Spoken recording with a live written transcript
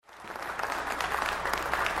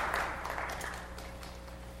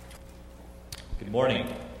Morning.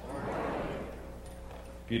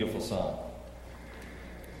 Beautiful song.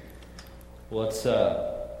 Well,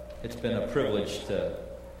 it's been a privilege to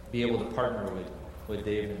be able to partner with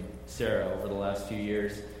Dave and Sarah over the last few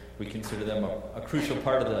years. We consider them a crucial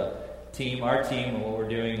part of the team, our team, and what we're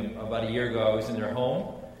doing. About a year ago, I was in their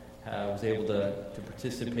home. I was able to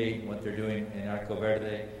participate in what they're doing in Arco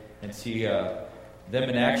Verde and see them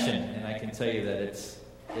in action. And I can tell you that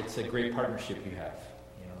it's a great partnership you have.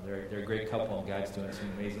 They're a great couple, and God's doing some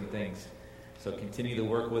amazing things. So continue to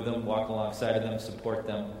work with them, walk alongside of them, support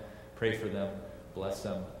them, pray for them, bless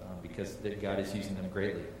them, because God is using them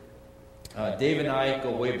greatly. Dave and I go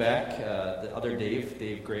way back, the other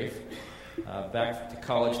Dave Grafe, back to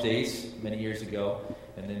college days many years ago.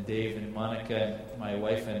 And then Dave and Monica, and my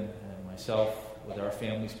wife and myself, with our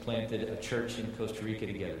families, planted a church in Costa Rica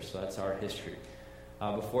together. So that's our history.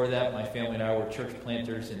 Before that, my family and I were church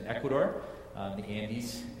planters in Ecuador, the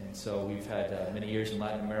Andes. And so we've had many years in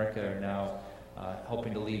Latin America, are now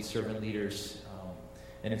helping to lead servant leaders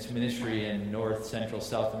in its ministry in North, Central,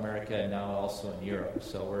 South America, and now also in Europe.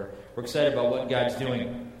 So we're excited about what God's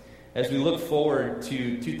doing. As we look forward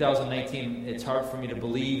to 2019, it's hard for me to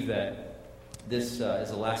believe that this is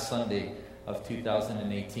the last Sunday of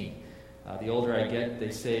 2018. The older I get,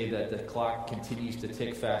 they say that the clock continues to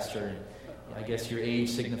tick faster. And I guess your age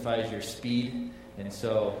signifies your speed, and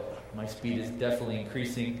so my speed is definitely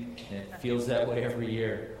increasing, and it feels that way every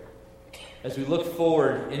year. As we look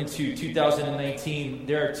forward into 2019,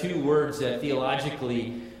 there are two words that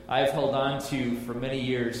theologically I've held on to for many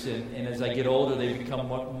years, and as I get older, they become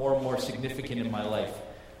more and more significant in my life.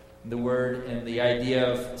 The word and the idea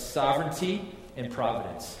of sovereignty and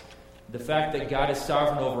providence. The fact that God is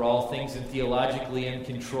sovereign over all things and theologically in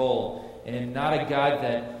control, and not a God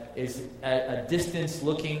that is at a distance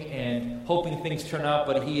looking and hoping things turn out,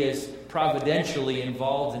 but he is providentially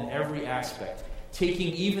involved in every aspect,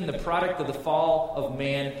 taking even the product of the fall of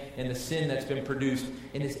man and the sin that's been produced,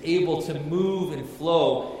 and is able to move and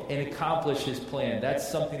flow and accomplish his plan. That's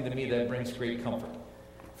something to me that brings great comfort.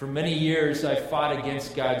 For many years, I fought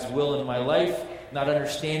against God's will in my life, not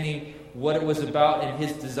understanding what it was about and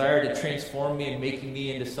his desire to transform me and making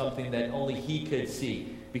me into something that only he could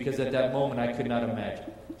see, because at that moment I could not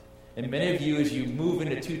imagine. And many of you, as you move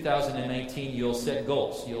into 2019, you'll set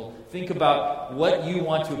goals. You'll think about what you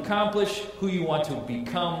want to accomplish, who you want to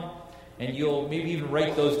become, and you'll maybe even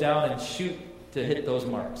write those down and shoot to hit those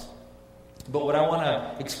marks. But what I want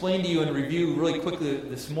to explain to you and review really quickly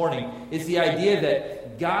this morning is the idea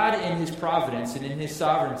that God in his providence and in his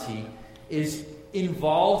sovereignty is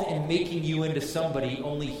involved in making you into somebody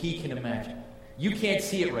only he can imagine. You can't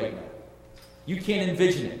see it right now. You can't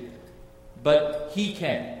envision it. But he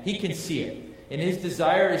can. He can see it. And his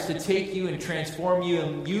desire is to take you and transform you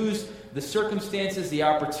and use the circumstances, the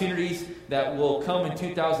opportunities that will come in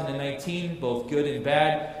 2019, both good and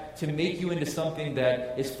bad, to make you into something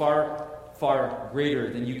that is far, far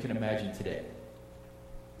greater than you can imagine today.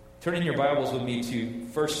 Turn in your Bibles with me to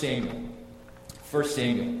 1 Samuel. 1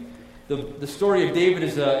 Samuel. The story of David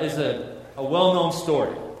is a well-known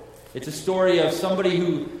story. It's a story of somebody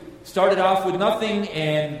who started off with nothing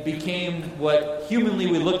and became what humanly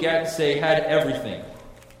we look at and say had everything.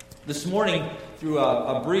 This morning, through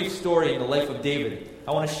a brief story in the life of David,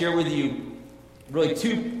 I want to share with you really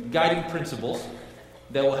two guiding principles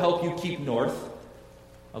that will help you keep north.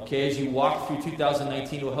 Okay, as you walk through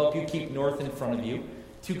 2019, it will help you keep north in front of you.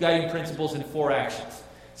 Two guiding principles and 4 actions.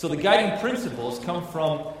 So the guiding principles come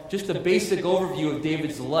from just a basic overview of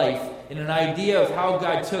David's life and an idea of how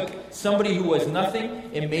God took somebody who was nothing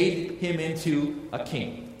and made him into a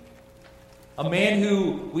king. A man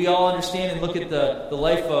who we all understand and look at the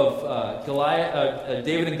life of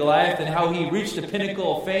David and Goliath, and how he reached the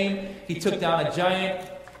pinnacle of fame. He took down a giant.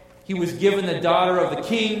 He was given the daughter of the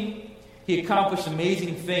king. He accomplished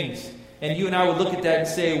amazing things. And you and I would look at that and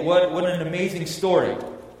say, what an amazing story.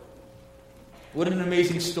 What an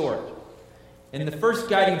amazing story. And the first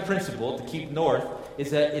guiding principle to keep north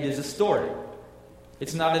is that it is a story.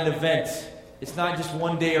 It's not an event. It's not just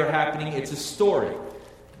one day or happening. It's a story.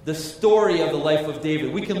 The story of the life of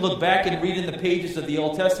David. We can look back and read in the pages of the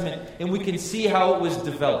Old Testament, and we can see how it was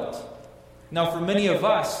developed. Now, for many of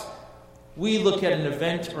us, we look at an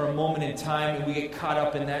event or a moment in time, and we get caught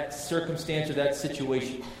up in that circumstance or that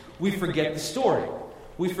situation. We forget the story.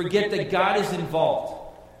 We forget that God is involved.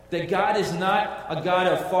 That God is not a God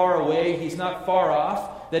of far away. He's not far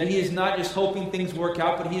off. That he is not just hoping things work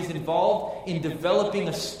out, but he is involved in developing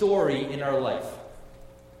a story in our life.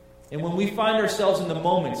 And when we find ourselves in the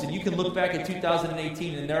moments, and you can look back at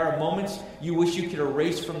 2018, and there are moments you wish you could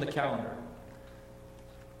erase from the calendar.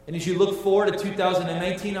 And as you look forward to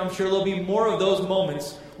 2019, I'm sure there'll be more of those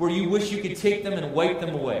moments where you wish you could take them and wipe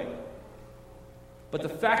them away. But the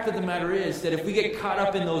fact of the matter is that if we get caught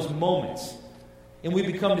up in those moments, and we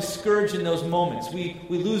become discouraged in those moments, we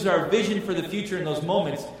lose our vision for the future in those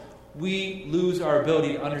moments, we lose our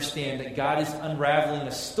ability to understand that God is unraveling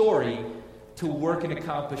a story to work and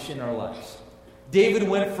accomplish in our lives. David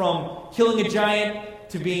went from killing a giant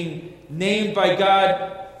to being named by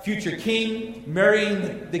God future king,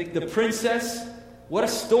 marrying the princess. What a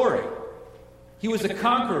story. He was a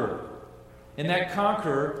conqueror, and that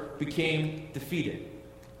conqueror became defeated.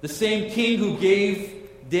 The same king who gave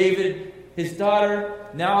David his daughter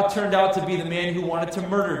now turned out to be the man who wanted to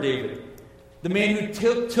murder David. The man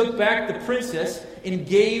who took back the princess and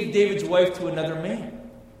gave David's wife to another man.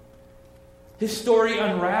 His story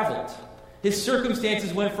unraveled. His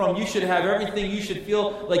circumstances went from you should have everything, you should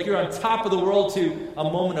feel like you're on top of the world, to a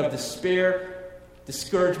moment of despair,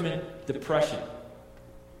 discouragement, depression.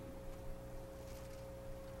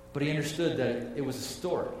 But he understood that it was a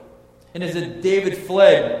story. And as David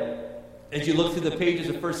fled, as you look through the pages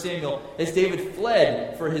of 1 Samuel, as David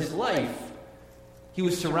fled for his life, he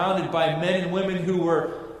was surrounded by men and women who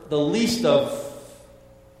were the least of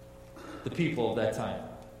the people of that time,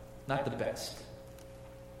 not the best.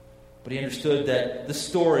 But he understood that the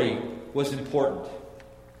story was important.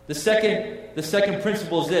 The second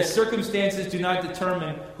principle is this: circumstances do not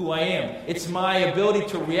determine who I am. It's my ability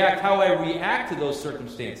to react, how I react to those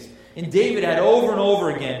circumstances. And David had over and over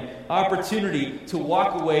again opportunity to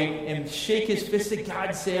walk away and shake his fist at God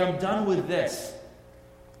and say, I'm done with this.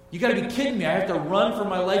 You got to be kidding me. I have to run for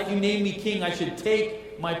my life. You named me king. I should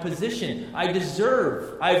take my position. I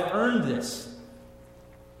deserve. I've earned this.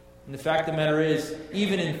 And the fact of the matter is,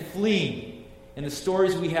 even in fleeing, in the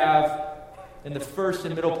stories we have in the first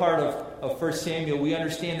and middle part of 1 Samuel, we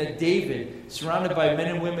understand that David, surrounded by men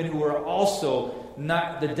and women who were also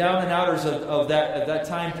not the down and outers of that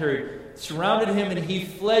time period, surrounded him, and he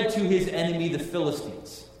fled to his enemy, the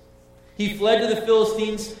Philistines. He fled to the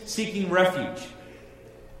Philistines seeking refuge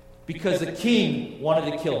because the king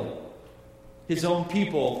wanted to kill him. His own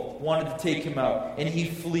people wanted to take him out, and he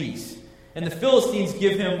flees. And the Philistines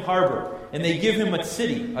give him harbor, and they give him a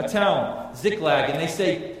city, a town, Ziklag, and they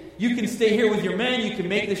say, you can stay here with your men, you can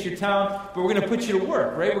make this your town, but we're going to put you to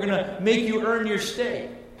work, right? We're going to make you earn your stay.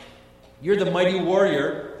 You're the mighty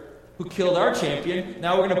warrior who killed our champion,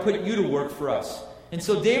 now we're going to put you to work for us. And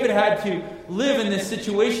so David had to live in this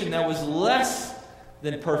situation that was less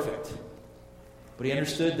than perfect. But he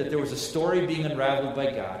understood that there was a story being unraveled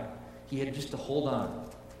by God. He had just to hold on.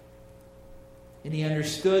 And he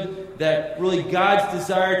understood that really God's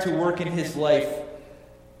desire to work in his life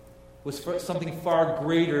was for something far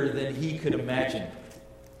greater than he could imagine.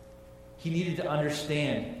 He needed to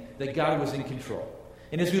understand that God was in control.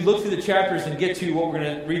 And as we look through the chapters and get to what we're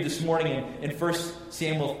going to read this morning in 1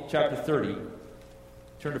 Samuel chapter 30,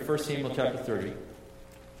 turn to 1 Samuel chapter 30,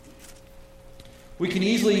 we can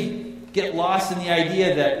easily get lost in the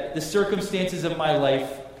idea that the circumstances of my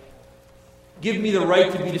life give me the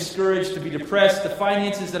right to be discouraged, to be depressed. The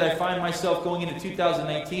finances that I find myself going into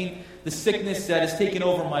 2019, the sickness that has taken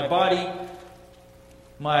over my body,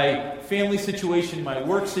 my family situation, my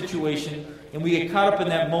work situation, and we get caught up in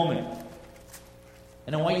that moment.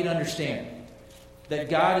 And I want you to understand that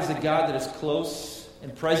God is a God that is close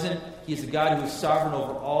and present. He is a God who is sovereign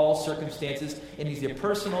over all circumstances, and He's a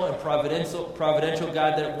personal and providential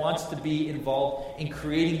God that wants to be involved in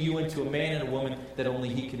creating you into a man and a woman that only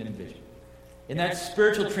He can envision. And that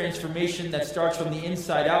spiritual transformation that starts from the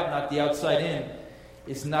inside out, not the outside in,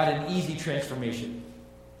 is not an easy transformation.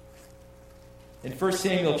 In 1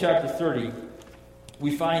 Samuel chapter 30,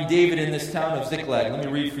 we find David in this town of Ziklag. Let me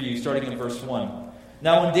read for you, starting in verse 1.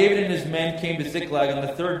 Now when David and his men came to Ziklag on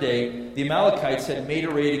the third day, the Amalekites had made a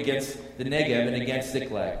raid against the Negev and against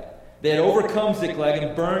Ziklag. They had overcome Ziklag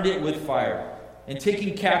and burned it with fire, and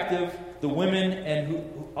taking captive the women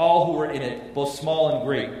and all who were in it, both small and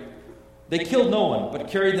great. They killed no one, but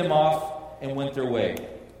carried them off and went their way.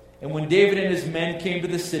 And when David and his men came to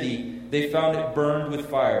the city, they found it burned with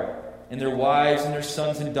fire, and their wives and their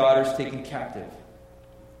sons and daughters taken captive.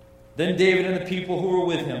 Then David and the people who were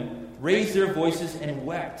with him raised their voices and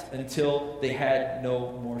wept until they had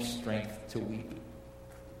no more strength to weep.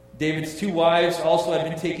 David's two wives also had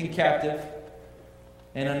been taken captive,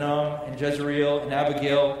 Ahinoam and Jezreel, and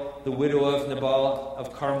Abigail, the widow of Nabal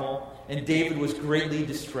of Carmel. And David was greatly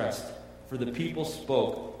distressed, for the people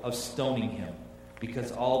spoke of stoning him,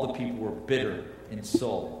 because all the people were bitter in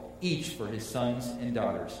soul, each for his sons and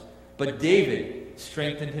daughters. But David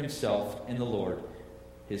strengthened himself in the Lord,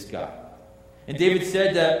 his God. And David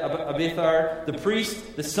said to Abiathar, the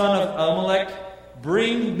priest, the son of Ahimelech,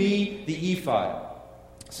 bring me the ephod.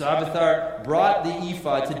 So Abiathar brought the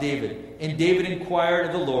ephod to David, and David inquired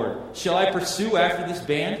of the Lord, shall I pursue after this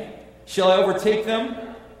band? Shall I overtake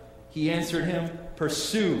them? He answered him,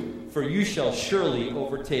 pursue, for you shall surely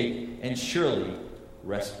overtake and surely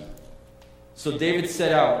rescue. So David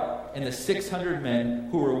set out, and the 600 men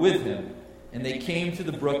who were with him, and they came to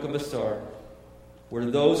the brook of Besor, where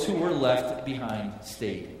those who were left behind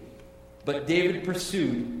stayed. But David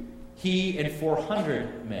pursued, he and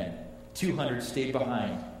 400 men. 200 stayed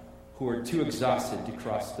behind, who were too exhausted to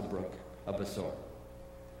cross the brook of Besor.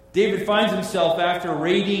 David finds himself, after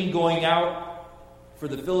raiding, going out for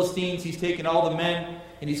the Philistines. He's taken all the men,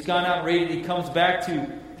 and he's gone out and raided. He comes back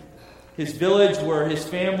to his village where his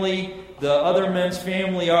family, the other men's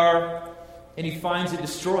family are, and he finds it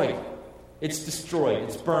destroyed. It's destroyed.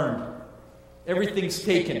 It's burned. Everything's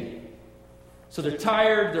taken. So they're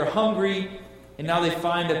tired, they're hungry, and now they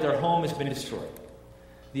find that their home has been destroyed.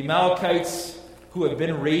 The Amalekites, who have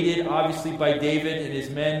been raided, obviously, by David and his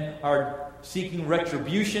men, are seeking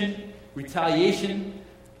retribution, retaliation.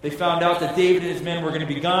 They found out that David and his men were going to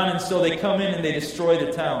be gone, and so they come in and they destroy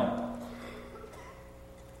the town.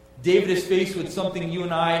 David is faced with something you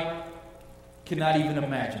and I cannot even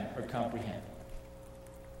imagine or comprehend.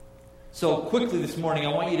 So quickly this morning, I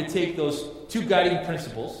want you to take those two guiding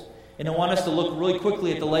principles, and I want us to look really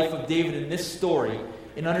quickly at the life of David in this story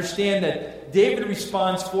and understand that David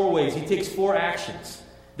responds 4 ways. He takes 4 actions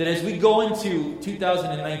that as we go into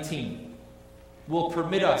 2019 will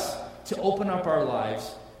permit us to open up our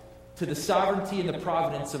lives to the sovereignty and the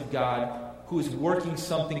providence of God, who is working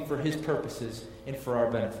something for His purposes and for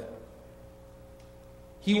our benefit.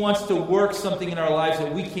 He wants to work something in our lives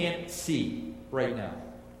that we can't see right now.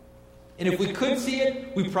 And if we could see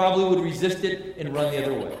it, we probably would resist it and run the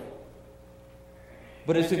other way.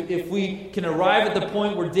 But if we can arrive at the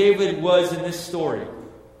point where David was in this story,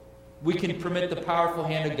 we can permit the powerful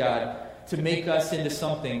hand of God to make us into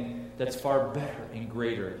something that's far better and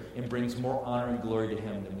greater and brings more honor and glory to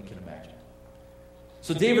Him than we can imagine.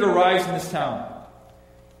 So David arrives in this town.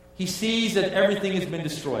 He sees that everything has been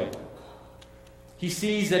destroyed. He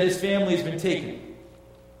sees that his family has been taken.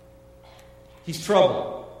 He's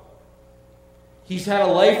troubled. He's had a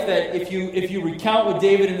life that if you recount with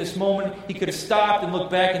David in this moment, he could have stopped and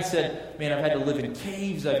looked back and said, man, I've had to live in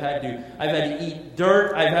caves, I've had to eat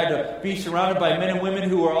dirt, I've had to be surrounded by men and women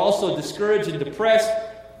who are also discouraged and depressed.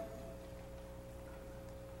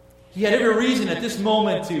 He had every reason at this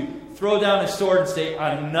moment to throw down his sword and say,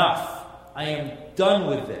 enough, I am done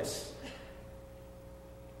with this.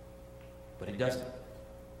 But he doesn't.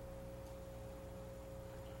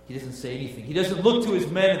 He doesn't say anything. He doesn't look to his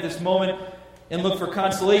men at this moment and look for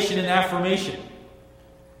consolation and affirmation.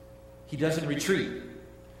 He doesn't retreat.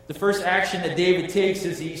 The first action that David takes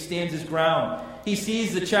is he stands his ground. He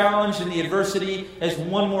sees the challenge and the adversity as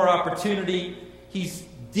one more opportunity. He's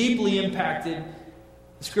deeply impacted.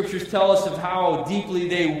 The scriptures tell us of how deeply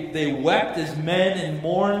they wept as men and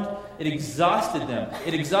mourned. It exhausted them.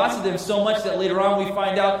 It exhausted them so much that later on we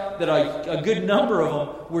find out that a good number of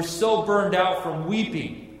them were so burned out from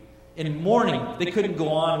weeping and mourning, they couldn't go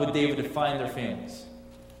on with David to find their families.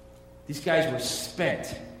 These guys were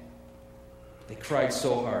spent. They cried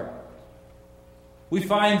so hard. We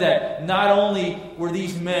find that not only were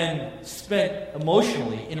these men spent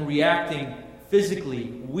emotionally in reacting physically,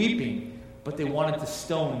 weeping, but they wanted to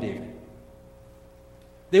stone David.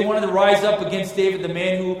 They wanted to rise up against David, the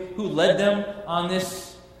man who led them on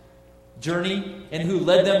this journey and who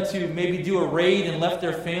led them to maybe do a raid and left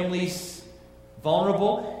their families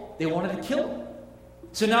vulnerable. They wanted to kill him.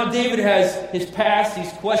 So now David has his past.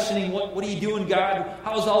 He's questioning, what are you doing, God?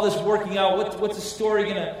 How's all this working out? What's the story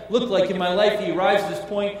going to look like in my life? He arrives at this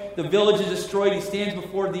point. The village is destroyed. He stands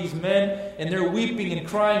before these men, and they're weeping and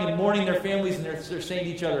crying and mourning their families, and they're saying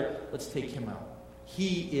to each other, let's take him out.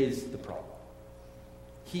 He is the problem.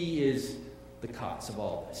 He is the cause of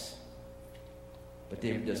all this. But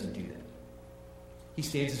David doesn't do that. He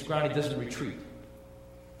stands his ground. He doesn't retreat.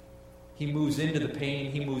 He moves into the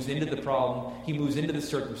pain. He moves into the problem. He moves into the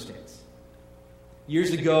circumstance.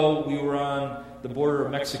 Years ago, we were on the border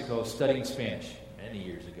of Mexico studying Spanish. Many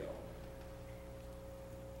years ago.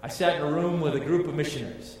 I sat in a room with a group of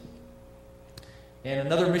missionaries. And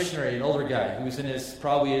another missionary, an older guy, who was in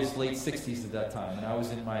probably his late 60s at that time, and I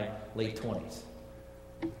was in my late 20s.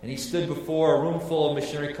 And he stood before a room full of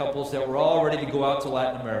missionary couples that were all ready to go out to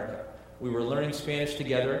Latin America. We were learning Spanish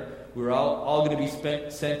together. We were all going to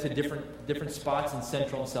be sent to different spots in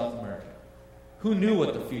Central and South America. Who knew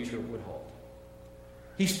what the future would hold?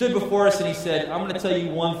 He stood before us and he said, I'm going to tell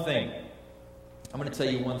you one thing. I'm going to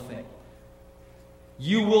tell you one thing.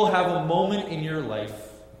 You will have a moment in your life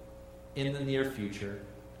in the near future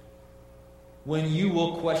when you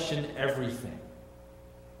will question everything.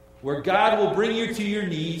 Where God will bring you to your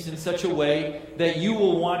knees in such a way that you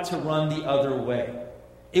will want to run the other way.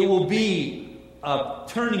 It will be a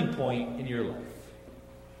turning point in your life.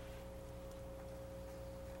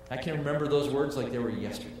 I can remember those words like they were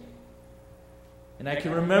yesterday. And I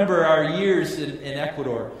can remember our years in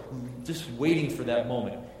Ecuador just waiting for that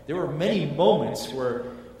moment. There were many moments where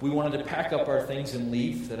we wanted to pack up our things and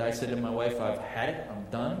leave, that I said to my wife, I've had it, I'm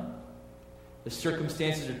done. The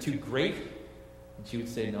circumstances are too great. And she would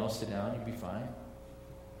say, no, sit down, you'll be fine.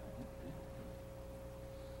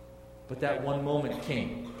 But that one moment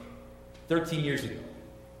came 13 years ago.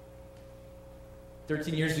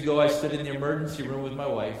 13 years ago, I stood in the emergency room with my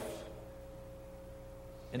wife,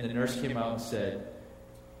 and the nurse came out and said,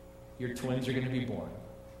 your twins are going to be born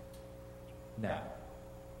now.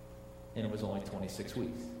 And it was only 26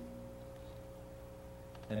 weeks.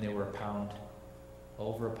 And they were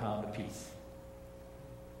over a pound apiece.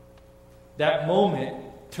 That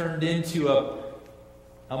moment turned into a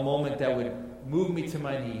moment that would move me to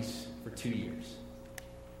my knees for 2 years.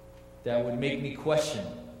 That would make me question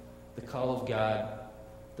the call of God,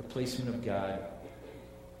 the placement of God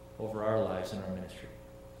over our lives and our ministry.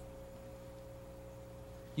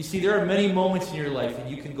 You see, there are many moments in your life, and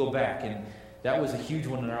you can go back, and that was a huge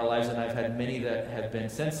one in our lives, and I've had many that have been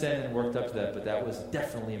since then and worked up to that, but that was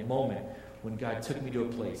definitely a moment when God took me to a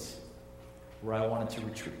place where I wanted to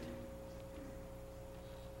retreat.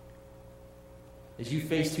 As you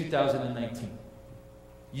face 2019,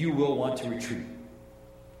 you will want to retreat.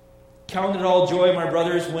 Count it all joy, my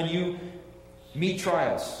brothers, when you meet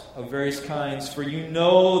trials of various kinds, for you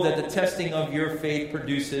know that the testing of your faith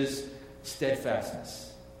produces steadfastness.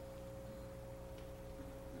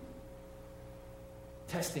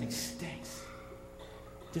 Testing stinks.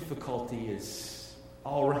 Difficulty is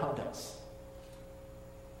all around us.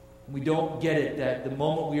 We don't get it that the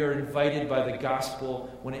moment we are invited by the gospel,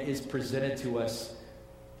 when it is presented to us,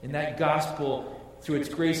 and that gospel, through its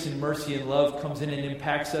grace and mercy and love, comes in and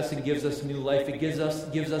impacts us and gives us new life. It gives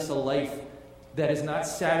us a life that is not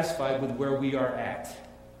satisfied with where we are at.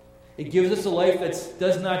 It gives us a life that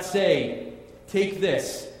does not say, take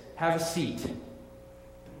this, have a seat.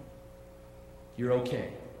 You're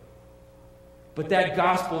okay. But that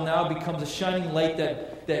gospel now becomes a shining light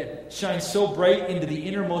that shines so bright into the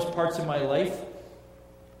innermost parts of my life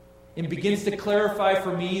and begins to clarify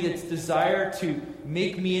for me its desire to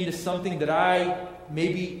make me into something that I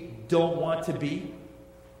maybe don't want to be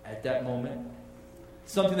at that moment.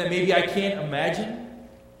 Something that maybe I can't imagine.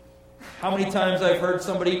 How many times I've heard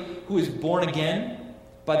somebody who is born again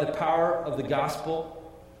by the power of the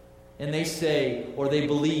gospel, and they say, or they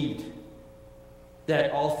believed,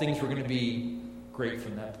 that all things were going to be great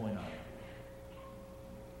from that point on.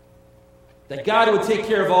 That God would take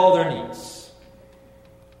care of all their needs.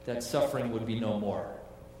 That suffering would be no more.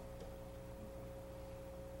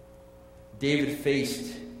 David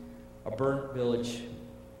faced a burnt village.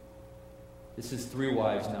 This is 3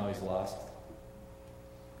 wives now he's lost.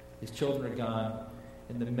 His children are gone,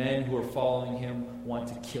 and the men who are following him want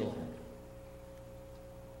to kill him.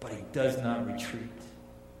 But he does not retreat.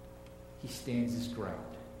 He stands his ground,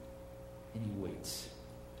 and he waits.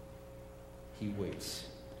 He waits.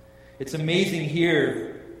 It's amazing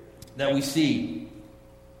here that we see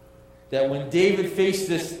that when David faced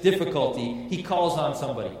this difficulty, he calls on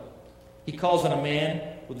somebody. He calls on a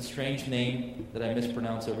man with a strange name that I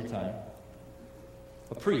mispronounce every time.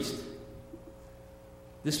 A priest.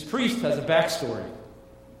 This priest has a backstory.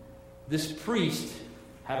 This priest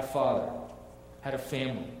had a father, had a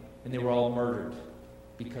family, and they were all murdered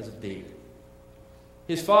because of David.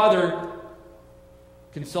 His father,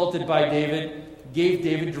 consulted by David, gave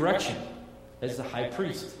David direction as the high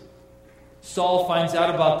priest. Saul finds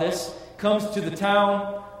out about this, comes to the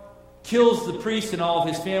town, kills the priest and all of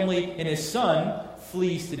his family, and his son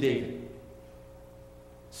flees to David.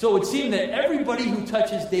 So it would seem that everybody who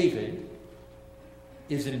touches David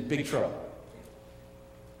is in big trouble.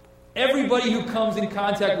 Everybody who comes in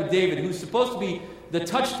contact with David, who's supposed to be the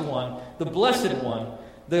touched one, the blessed one,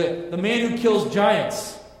 the man who kills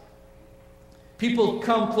giants. People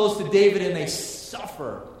come close to David and they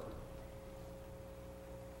suffer.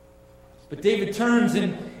 But David turns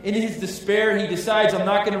and in his despair, he decides, I'm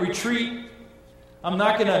not going to retreat. I'm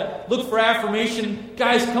not going to look for affirmation.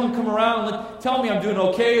 Guys, come around. Tell me I'm doing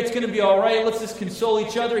okay. It's going to be all right. Let's just console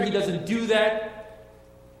each other. He doesn't do that.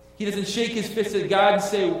 He doesn't shake his fist at God and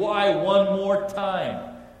say, why one more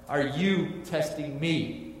time are you testing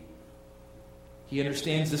me? He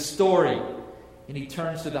understands the story, and he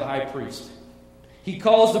turns to the high priest. He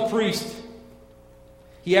calls the priest.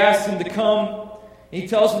 He asks him to come, and he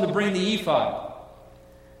tells him to bring the ephod.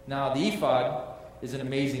 Now, the ephod is an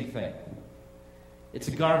amazing thing. It's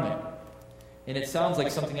a garment, and it sounds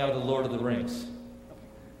like something out of the Lord of the Rings.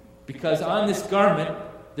 Because on this garment,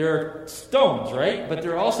 there are stones, right? But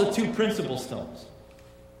there are also two principal stones.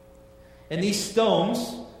 And these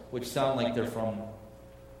stones, which sound like they're from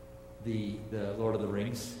the Lord of the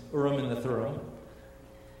Rings, Urim and the Thummim,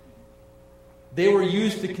 they were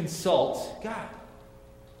used to consult God.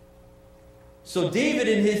 So David,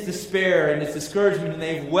 in his despair and his discouragement, and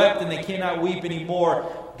they've wept and they cannot weep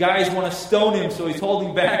anymore, guys want to stone him, so he's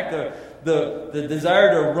holding back the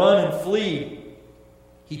desire to run and flee.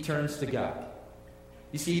 He turns to God.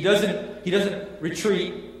 You see, he doesn't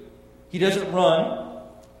retreat. He doesn't run.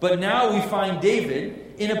 But now we find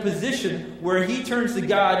David in a position where he turns to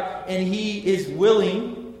God and he is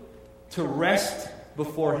willing to rest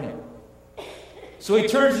before him. So he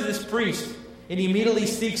turns to this priest and he immediately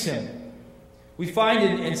seeks him. We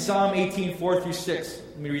find in Psalm 18, 4-6,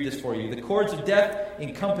 let me read this for you. The cords of death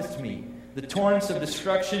encompassed me. The torrents of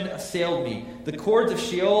destruction assailed me. The cords of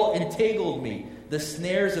Sheol entangled me. The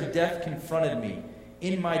snares of death confronted me.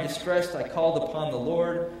 In my distress I called upon the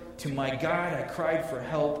Lord. To my God I cried for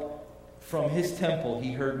help. From his temple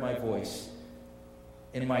he heard my voice,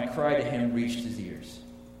 and my cry to him reached his ears.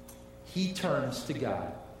 He turns to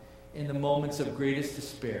God in the moments of greatest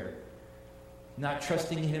despair, not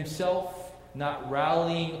trusting in himself, not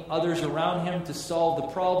rallying others around him to solve the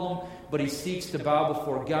problem, but he seeks to bow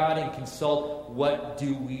before God and consult, what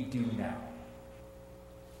do we do now?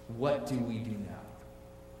 What do we do now?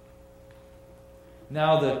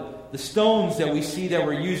 Now, the stones that we see that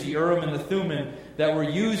were used, the Urim and the Thummim, that were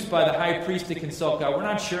used by the high priest to consult God, we're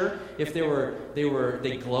not sure if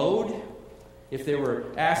they glowed, if they were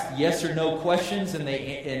asked yes or no questions,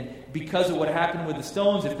 and because of what happened with the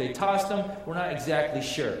stones, if they tossed them, we're not exactly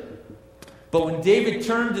sure. But when David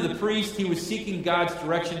turned to the priest, he was seeking God's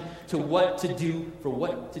direction to what to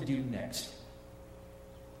do next.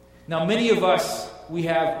 Now, many of us, we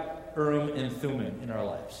have Urim and Thummim in our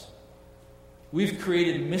lives. We've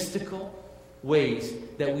created mystical ways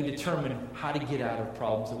that we determine how to get out of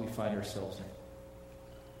problems that we find ourselves in.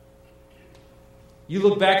 You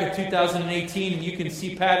look back at 2018 and you can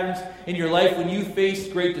see patterns in your life when you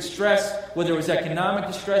faced great distress, whether it was economic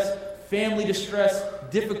distress, family distress,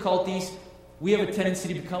 difficulties. We have a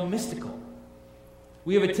tendency to become mystical.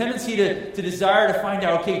 We have a tendency to desire to find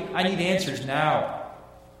out, okay, I need answers now.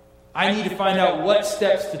 I need to find out what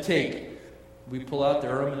steps to take. We pull out the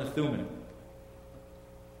Urim and the Thummim.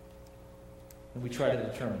 And we try to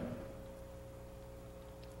determine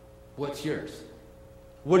what's yours.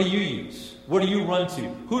 What do you use? What do you run to?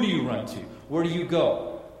 Who do you run to? Where do you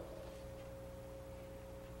go?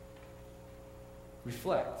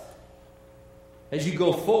 Reflect. As you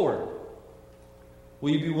go forward,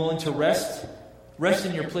 will you be willing to rest? Rest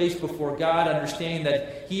in your place before God, understanding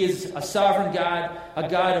that He is a sovereign God, a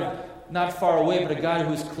God of not far away, but a God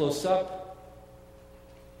who is close up.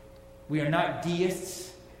 We are not deists.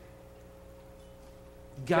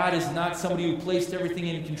 God is not somebody who placed everything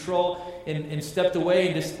in control and stepped away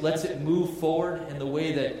and just lets it move forward in the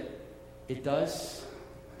way that it does.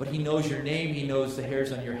 But He knows your name. He knows the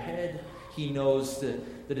hairs on your head. He knows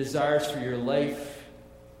the desires for your life.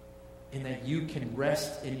 And that you can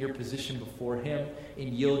rest in your position before Him and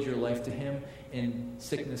yield your life to Him in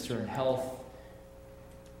sickness or in health,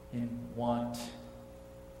 in want,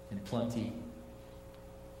 in plenty.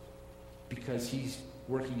 Because He's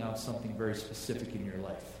working out something very specific in your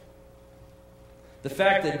life. The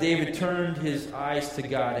fact that David turned his eyes to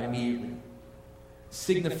God immediately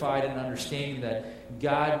signified an understanding that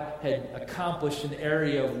God had accomplished an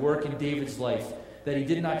area of work in David's life that he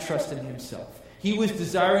did not trust in himself. He was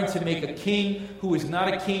desiring to make a king who was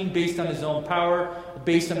not a king based on his own power,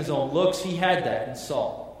 based on his own looks. He had that in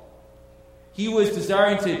Saul. He was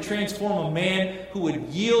desiring to transform a man who would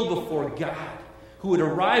yield before God, who would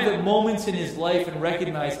arrive at moments in his life and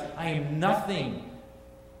recognize, I am nothing.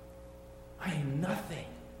 I am nothing.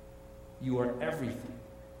 You are everything.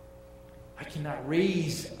 I cannot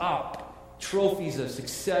raise up trophies of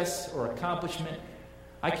success or accomplishment.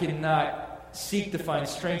 I cannot seek to find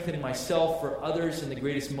strength in myself or others in the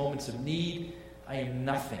greatest moments of need. I am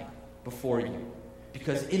nothing before you.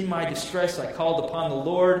 Because in my distress I called upon the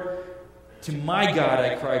Lord. To my God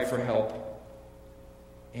I cried for help.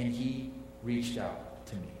 And He reached out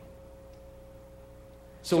to me.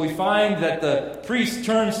 So we find that the priest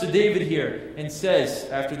turns to David here and says,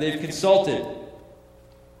 after they've consulted,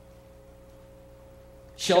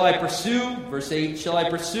 Shall I pursue? Verse 8, shall I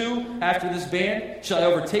pursue after this band? Shall I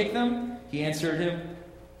overtake them? He answered him,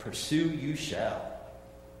 pursue you shall.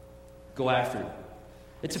 Go after them.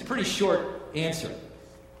 It's a pretty short answer.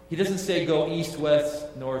 He doesn't say go east,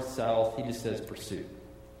 west, north, south. He just says pursue.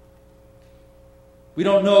 We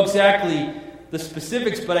don't know exactly the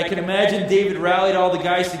specifics, but I can imagine David rallied all the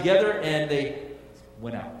guys together and they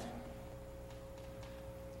went out.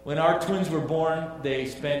 When our twins were born, they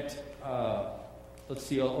spent,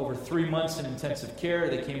 over 3 months in intensive care.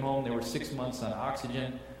 They came home, they were 6 months on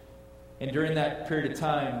oxygen. And during that period of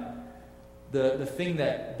time, the thing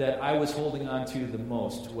that I was holding on to the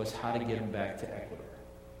most was how to get them back to Ecuador.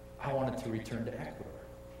 I wanted to return to Ecuador.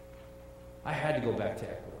 I had to go back to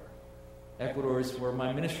Ecuador. Ecuador is where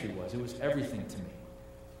my ministry was. It was everything to me.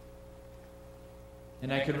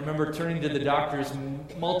 And I can remember turning to the doctors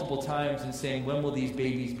multiple times and saying, when will these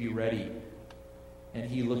babies be ready? And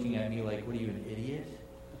he looking at me like, what are you, an idiot?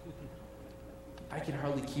 I can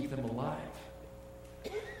hardly keep them alive.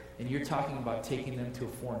 And you're talking about taking them to a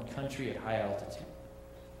foreign country at high altitude.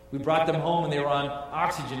 We brought them home and they were on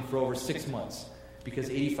oxygen for over 6 months because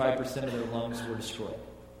 85% of their lungs were destroyed.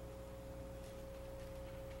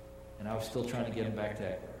 And I was still trying to get them back to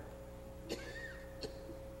Ecuador.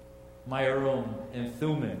 Myron and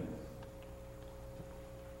Thuman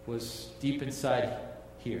was deep inside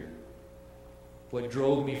here. What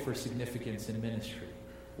drove me for significance in ministry.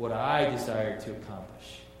 What I desired to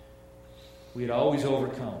accomplish. We had always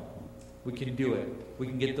overcome. We can do it. We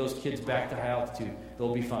can get those kids back to high altitude.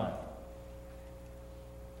 They'll be fine.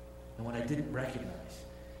 And what I didn't recognize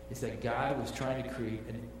is that God was trying to create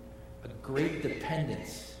a great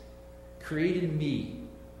dependence. Create in me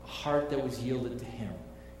a heart that was yielded to Him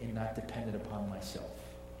and not dependent upon myself.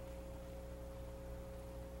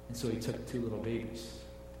 And so He took 2 little babies.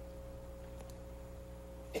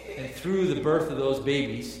 And through the birth of those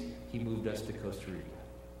babies, He moved us to Costa Rica.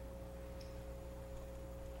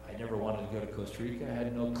 I never wanted to go to Costa Rica. I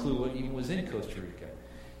had no clue what even was in Costa Rica.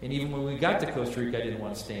 And even when we got to Costa Rica, I didn't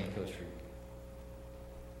want to stay in Costa Rica.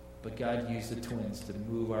 But God used the twins to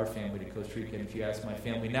move our family to Costa Rica. And if you ask my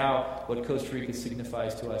family now what Costa Rica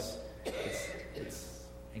signifies to us, it's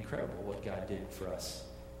incredible what God did for us,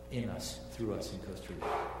 in us, through us in Costa Rica.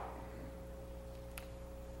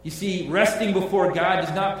 You see, resting before God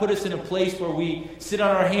does not put us in a place where we sit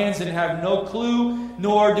on our hands and have no clue,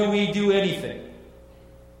 nor do we do anything.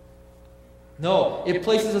 No, it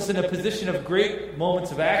places us in a position of great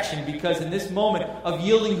moments of action, because in this moment of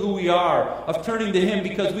yielding who we are, of turning to Him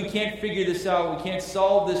because we can't figure this out, we can't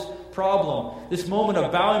solve this problem, this moment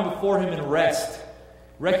of bowing before Him in rest,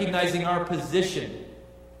 recognizing our position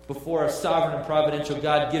before a sovereign and providential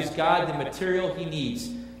God, gives God the material He needs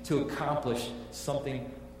to accomplish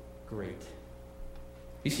something great.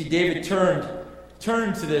 You see, David turned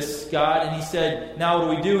to this God and he said, now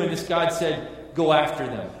what do we do? And this God said, go after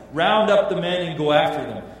them. Round up the men and go after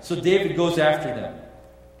them. So David goes after them.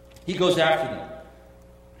 He goes after them.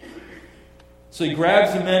 So he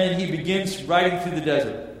grabs the men and he begins riding through the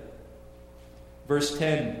desert. Verse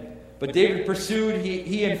 10. But David pursued,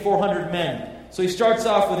 he and 400 men. So he starts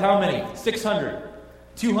off with how many? 600.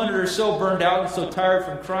 200 or so burned out and so tired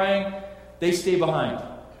from crying, they stay behind.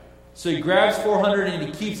 So he grabs 400 and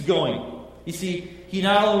he keeps going. You see, he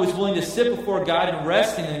not only was willing to sit before God and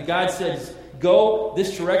rest, and then God says, go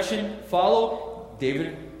this direction, follow.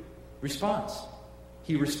 David responds.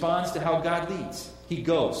 He responds to how God leads. He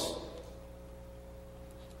goes.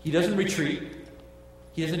 He doesn't retreat.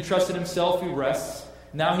 He doesn't trust in himself. He rests.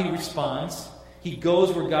 Now he responds. He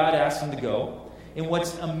goes where God asks him to go. And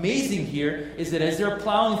what's amazing here is that as they're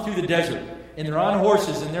plowing through the desert, and they're on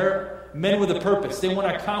horses, and they're men with a purpose, they want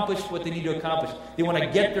to accomplish what they need to accomplish. They want to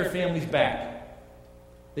get their families back.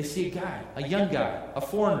 They see a guy, a young guy, a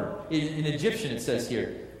foreigner, an Egyptian, it says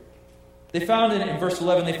here. They found, in verse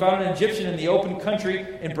 11, they found an Egyptian in the open country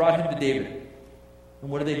and brought him to David. And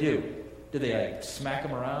what do? Do they smack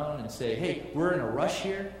him around and say, hey, we're in a rush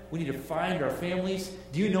here. We need to find our families.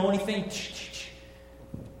 Do you know anything?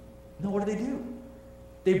 No, what do?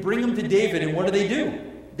 They bring him to David, and what do?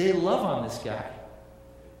 They love on this guy.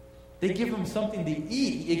 They give him something to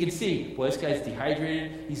eat. You can see, boy, this guy's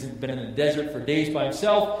dehydrated. He's been in the desert for days by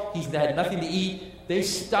himself. He's had nothing to eat. They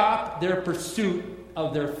stop their pursuit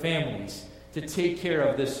of their families to take care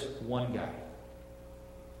of this one guy.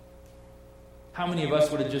 How many of us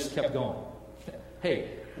would have just kept going?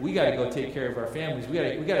 Hey, we got to go take care of our families. We got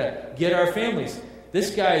to get our families.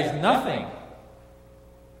 This guy is nothing.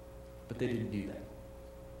 But they didn't do that.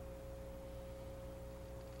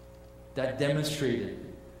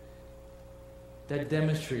 That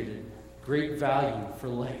demonstrated great value for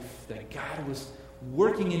life. That God was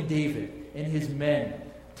working in David and his men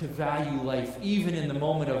to value life, even in the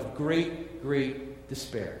moment of great, great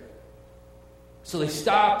despair. So they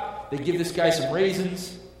stop, they give this guy some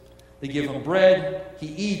raisins, they give him bread, he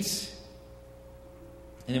eats.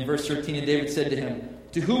 And in verse 13, and David said to him,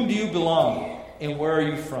 "To whom do you belong, and where are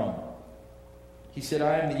you from?" He said,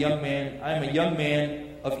 I am a young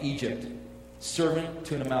man of Egypt, servant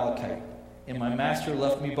to an Amalekite, and my master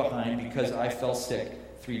left me behind because I fell sick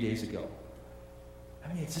 3 days ago.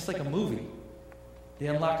 I mean, it's just like a movie. They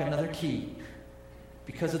unlock another key.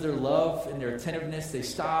 Because of their love and their attentiveness, they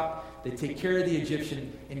stop, they take care of the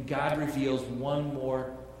Egyptian, and God reveals one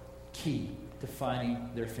more key to finding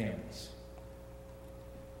their families.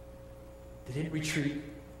 They didn't retreat.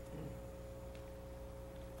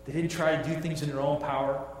 They didn't try to do things in their own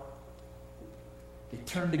power. They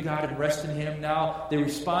turned to God and rest in Him. Now they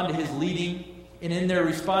respond to His leading. And in their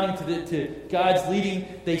responding to God's leading,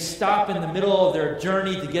 they stop in the middle of their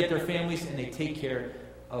journey to get their families, and they take care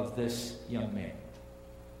of this young man.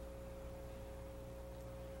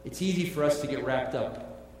 It's easy for us to get wrapped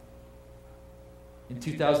up. In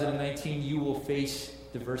 2019, you will face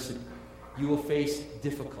diversity. You will face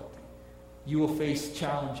difficulty. You will face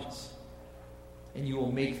challenges. And you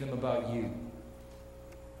will make them about you.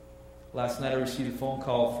 Last night I received a phone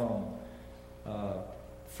call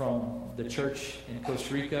from the church in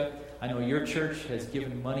Costa Rica. I know your church has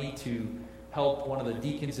given money to help one of the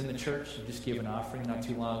deacons in the church. You just gave an offering not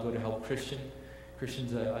too long ago to help Christian.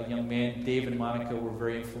 Christian's a young man. Dave and Monica were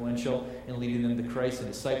very influential in leading them to Christ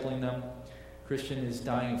and discipling them. Christian is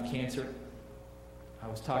dying of cancer. I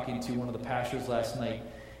was talking to one of the pastors last night,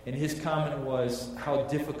 and his comment was how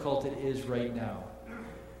difficult it is right now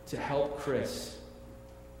to help Chris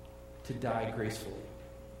to die gracefully.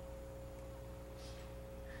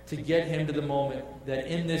 To get him to the moment that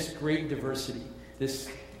in this great diversity, this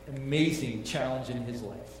amazing challenge in his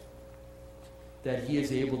life, that he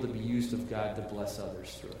is able to be used of God to bless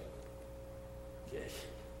others through it. Yes.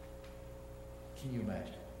 Can you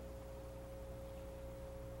imagine?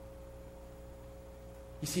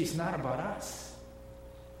 You see, it's not about us.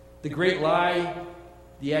 The great lie,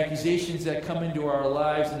 the accusations that come into our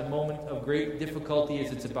lives in a moment of great difficulty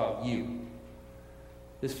is it's about you.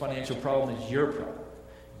 This financial problem is your problem.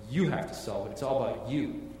 You have to solve it. It's all about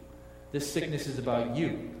you. This sickness is about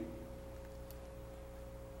you.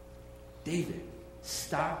 David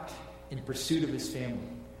stopped in pursuit of his family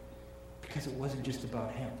because it wasn't just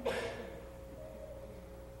about him.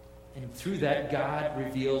 And through that, God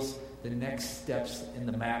reveals the next steps in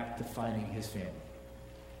the map to finding his family.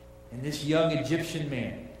 And this young Egyptian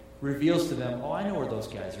man reveals to them, oh, I know where those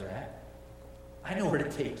guys are at. I know where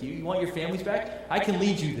to take you. You want your families back? I can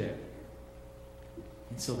lead you there.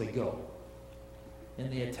 And so they go.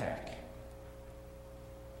 And they attack.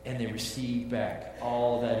 And they receive back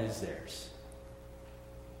all that is theirs.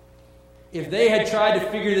 If they had tried to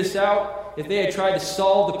figure this out, if they had tried to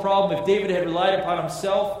solve the problem, if David had relied upon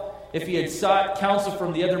himself, if he had sought counsel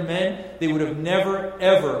from the other men, they would have never,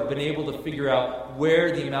 ever been able to figure out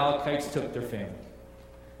where the Amalekites took their family.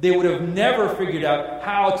 They would have never figured out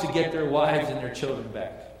how to get their wives and their children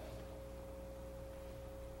back.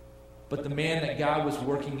 But the man that God was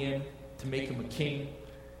working in to make him a king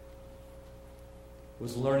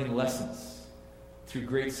was learning lessons through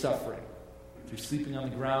great suffering, through sleeping on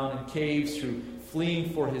the ground in caves, through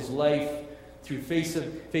fleeing for his life, through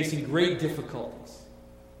facing great difficulties.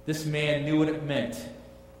 This man knew what it meant.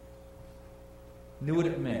 Knew what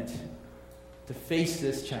it meant to face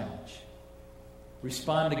this challenge,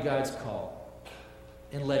 respond to God's call,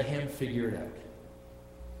 and let him figure it out.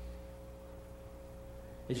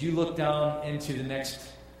 As you look down into the next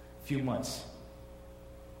few months,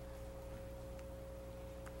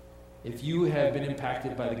 if you have been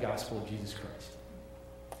impacted by the gospel of Jesus Christ,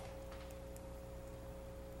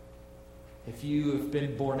 if you have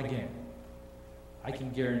been born again, I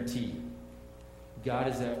can guarantee you, God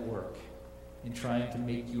is at work in trying to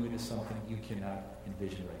make you into something you cannot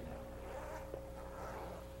envision right now.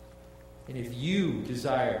 And if you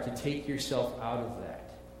desire to take yourself out of that,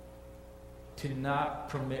 to not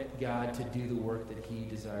permit God to do the work that He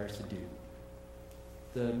desires to do,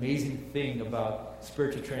 the amazing thing about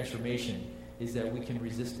spiritual transformation is that we can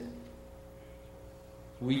resist it.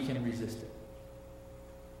 We can resist it.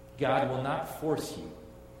 God will not force you.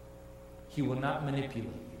 He will not manipulate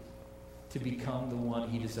you to become the one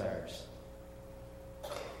He desires.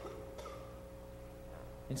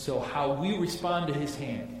 And so how we respond to His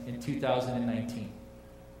hand in 2019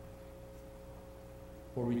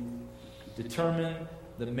 will determine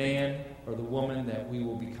the man or the woman that we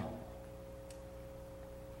will become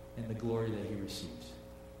and the glory that He receives.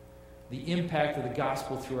 the impact of the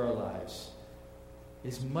gospel through our lives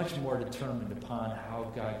is much more determined upon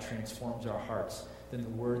how God transforms our hearts than the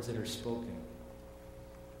words that are spoken.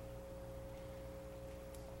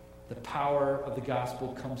 The power of the gospel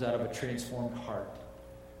comes out of a transformed heart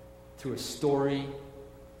through a story,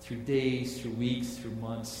 through days, through weeks, through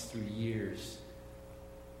months, through years,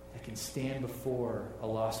 that can stand before a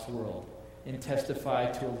lost world and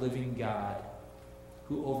testify to a living God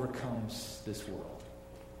who overcomes this world.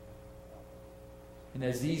 And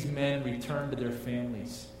as these men returned to their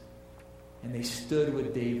families, and they stood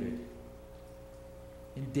with David,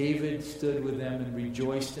 and David stood with them and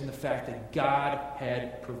rejoiced in the fact that God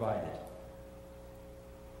had provided.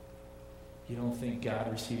 You don't think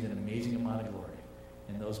God received an amazing amount of glory,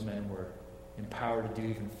 and those men were empowered to do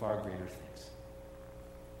even far greater things.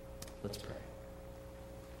 Let's pray.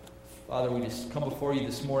 Father, we just come before you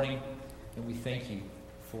this morning, and we thank you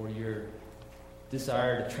for your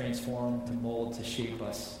desire to transform, to mold, to shape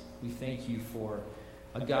us. We thank you for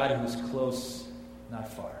a God who is close,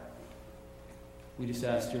 not far. We just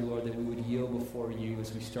ask, dear Lord, that we would yield before you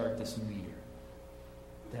as we start this new year.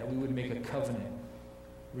 That we would make a covenant,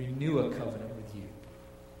 renew a covenant with you.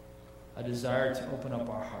 A desire to open up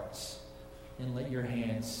our hearts and let your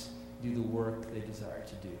hands do the work they desire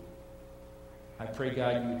to do. I pray,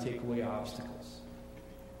 God, you would take away obstacles.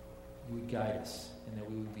 You would guide us, and that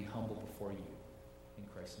we would be humble before you. In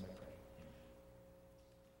Christ's name I pray.